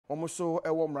omo so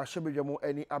ewo mrahwebedwamo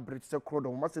ani abret se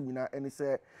krodo masemina eni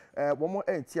se womo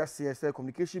entiase se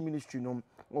communication ministry no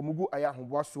omugu aya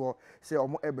hoboaso se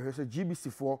omo ebehwe se GBC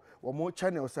for womo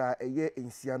channels a eye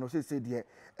ensia no se de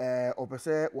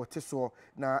opese woteso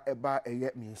na eba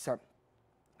eye miensa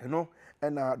eno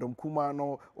ena domkuma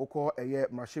no oko eye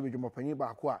mrahwebedwamo panyi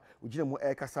ba ko a ugire mu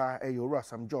kasa eye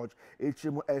Sam George echi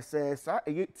mu ese sa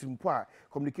eye timpo a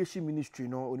communication ministry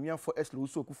no onimiafo eslo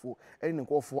so kufo ene ne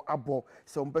nkofo abo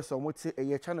se ompese omote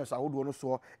eye channels ahodo no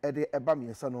so ede eba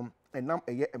miensa no enam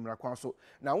eye emrakwan so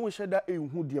na won hyeda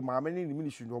enhu de maamene ni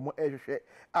ministry no mo ehwehwe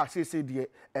a sese de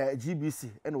GBC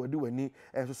ene wadi wani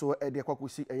enso so ede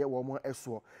kwakosi eye wo mo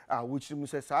eso a wochirim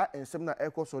se sa ensem na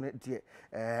ekoso ne de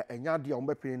enya de o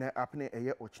mbepene na apne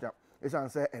eye ochira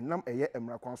esanse enam eye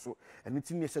emrakwan so ene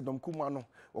tini se domkuma no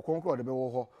okonkro de be wo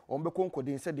ho o mbe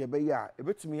konkodin se de be ya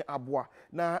ebetumi aboa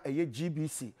na eye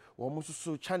GBC wo mo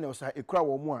susu channels a ekura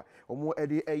wo mo a wo mo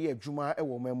ede eye adwuma e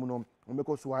wo mamu no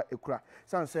omeko so a ekura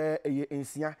sanse eye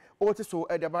ensia o te so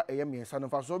edeba eye miensa no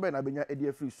fa so be na benya ede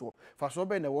afri so fa so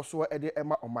be na wo so ede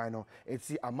ema oman no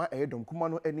eti ama eye domkuma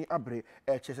no ani abre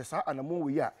chese sa anamo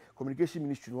we ya communication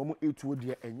ministry no mo etuo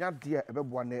de enya de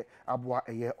ebeboa ne aboa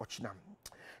eye ochina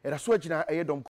era so agina eye dom